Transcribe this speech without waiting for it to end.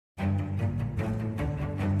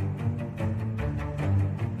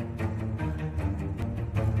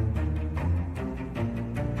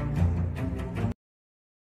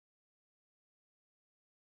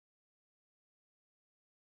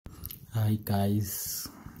Hi guys,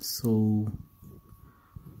 so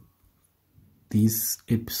this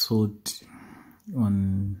episode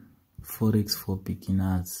on Forex for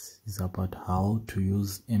beginners is about how to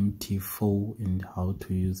use mt4 and how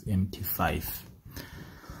to use mt5.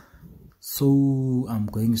 So I'm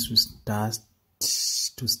going to start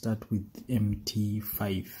with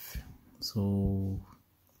mt5. So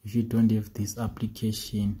if you don't have this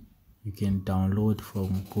application, you can download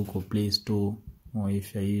from Google Play Store, or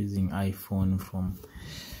if you're using iPhone, from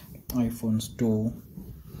iPhone Store.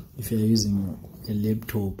 If you're using a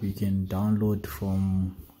laptop, you can download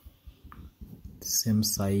from the same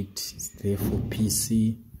site. It's there for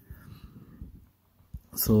PC.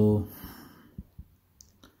 So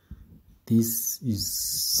this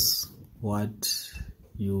is what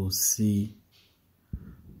you see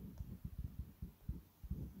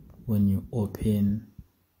when you open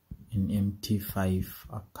an mt5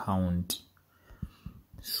 account.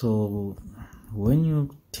 So when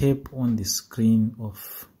you tap on the screen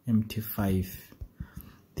of mt5,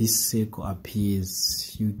 this circle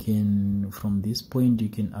appears. You can, from this point, you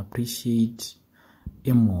can appreciate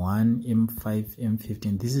M1, M5,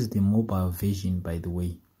 M15. This is the mobile version, by the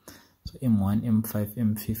way. So M1, M5,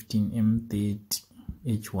 M15, M30,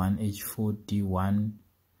 H1, H4, D1,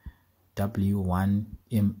 W1,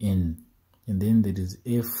 MN. And then there is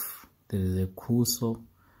F, there is a cursor,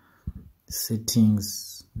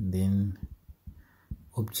 settings, then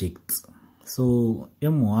objects. So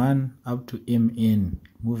M1 up to MN,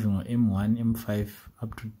 moving on M1, M5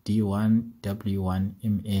 up to D1, W1,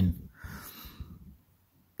 MN.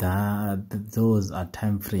 Those are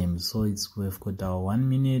time frames. So we've got our 1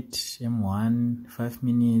 minute, M1, 5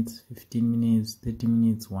 minutes, 15 minutes, 30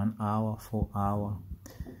 minutes, 1 hour, 4 hour,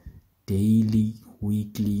 daily,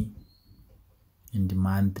 weekly, and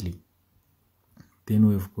monthly. Then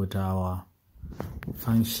we've got our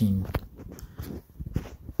function.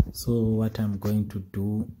 So what I'm going to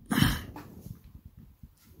do,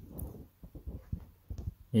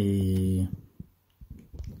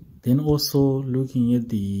 then also looking at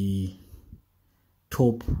the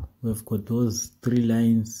top, we've got those 3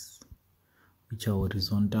 lines which are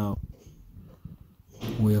horizontal.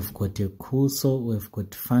 We have got a cursor, we've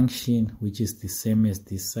got function, which is the same as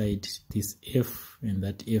this side. This F and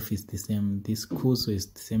that F is the same. This cursor is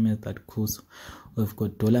the same as that cursor. We've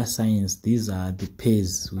got dollar signs. These are the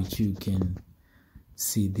pairs which you can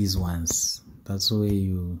see, these ones. That's where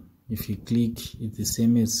if you click, it's the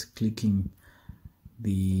same as clicking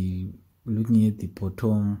looking at the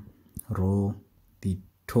bottom row, the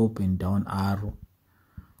top and down arrow.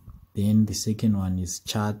 Then the second one is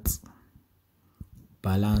charts,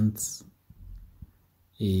 balance,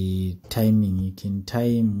 timing. You can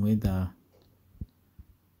time whether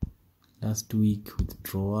last week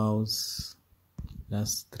withdrawals,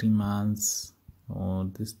 last 3 months, or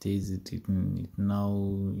these days it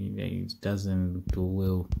doesn't do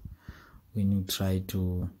well when you try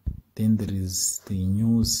to. Then there is the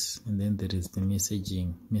news, and then there is the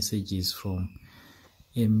messages from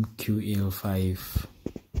MQL5.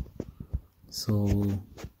 So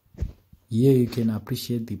here you can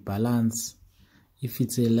appreciate the balance. If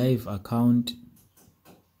it's a live account,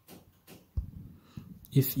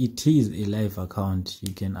 if it is a live account,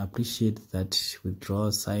 you can appreciate that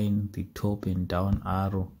withdrawal sign, the top and down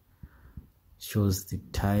arrow shows the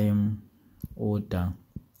time, order,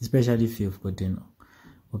 especially if you've got an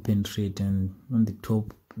open trade, and on the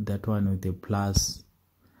top, that one with the plus,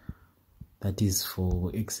 that is for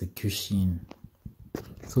execution.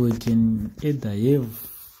 So we can either have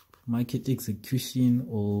market execution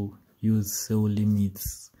or use sell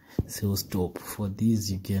limits, sell stop. For these,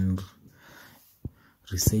 you can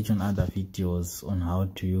research on other videos on how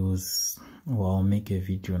to use, or I'll make a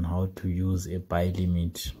video on how to use a buy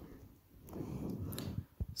limit.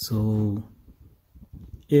 So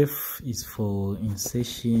F is for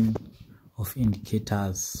insertion of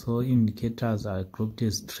indicators. So indicators are grouped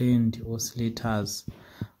as trend, oscillators,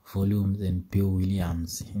 volumes, and Bill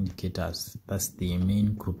Williams indicators. That's the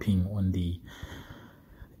main grouping on the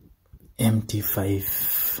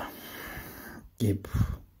mt5 app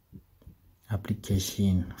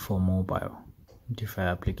application for mobile. mt5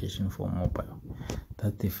 application for mobile.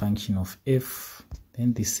 That's the function of F.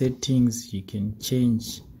 Then the settings, you can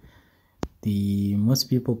change. Most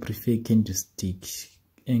people prefer candlesticks,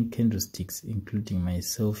 including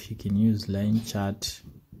myself. You can use line chart.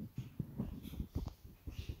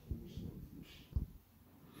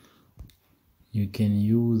 You can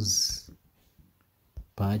use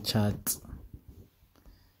bar chart.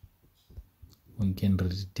 We can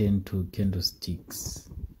return to candlesticks.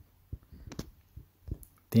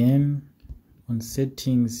 Then on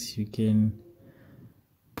settings you can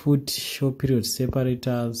put show period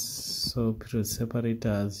separators. So period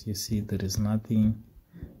separators, you see there is nothing,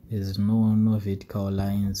 there's no vertical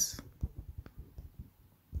lines.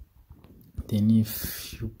 Then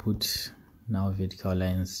if you put now vertical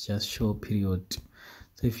lines, just show period.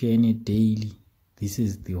 So if you're in a daily, this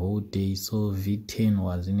is the whole day. So V10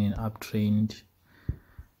 was in an uptrend.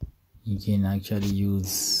 You can actually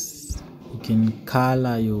use, you can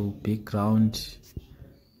color your background.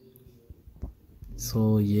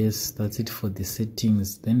 So yes, that's it for the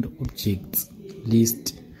settings. Then the objects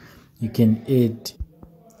list, you can add.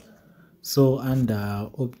 So under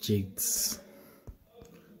objects,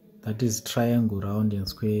 that is triangle, round and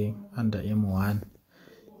square, under M1,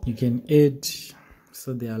 you can add.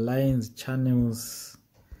 So there are lines, channels,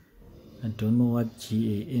 I don't know what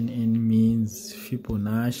GANN means,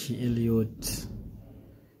 Fibonacci, Elliott.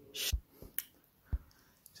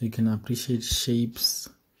 So you can appreciate shapes.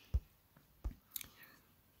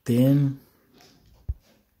 Then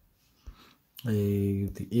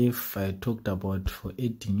the F I talked about for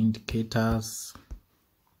adding indicators.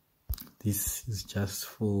 This is just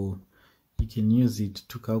for, you can use it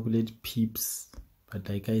to calculate pips, but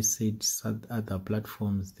like I said, some other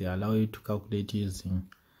platforms, they allow you to calculate using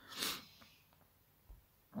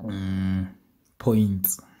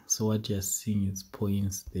points. So what you're seeing is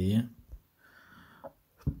points there.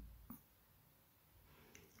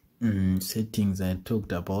 Settings I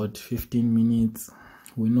talked about, 15 minutes.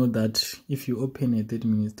 We know that if you open a 30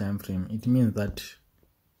 minutes time frame, it means that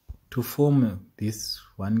to form this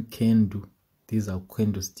one candle, these are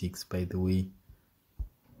candlesticks by the way.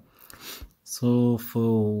 So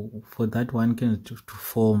for that one candle to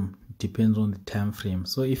form, it depends on the time frame.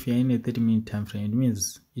 So if you're in a 30-minute time frame, it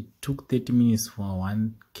means it took 30 minutes for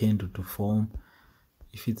one candle to form.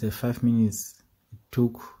 If it's a 5 minutes, it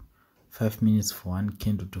took 5 minutes for one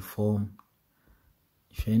candle to form.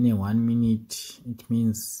 If you're in a 1 minute, it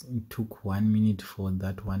means it took 1 minute for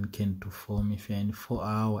that one candle to form. If you're in 4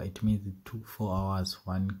 hours, it means it took 4 hours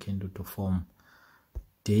for one candle to form.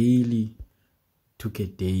 Daily took a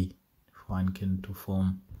day for one candle to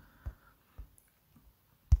form.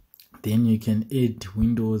 Then you can add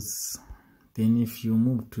windows. Then if you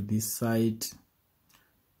move to this side,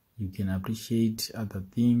 you can appreciate other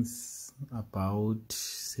things about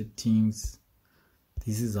settings.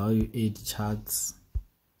 This is how you add charts.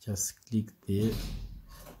 Just click there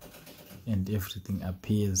and everything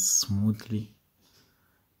appears smoothly.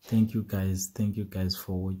 Thank you guys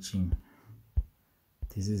for watching.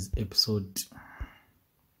 This is episode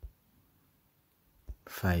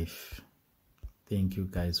 5. Thank you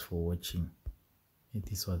guys for watching.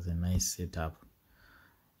 This was a nice setup,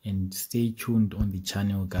 and stay tuned on the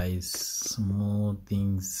channel guys, more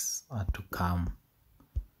things are to come.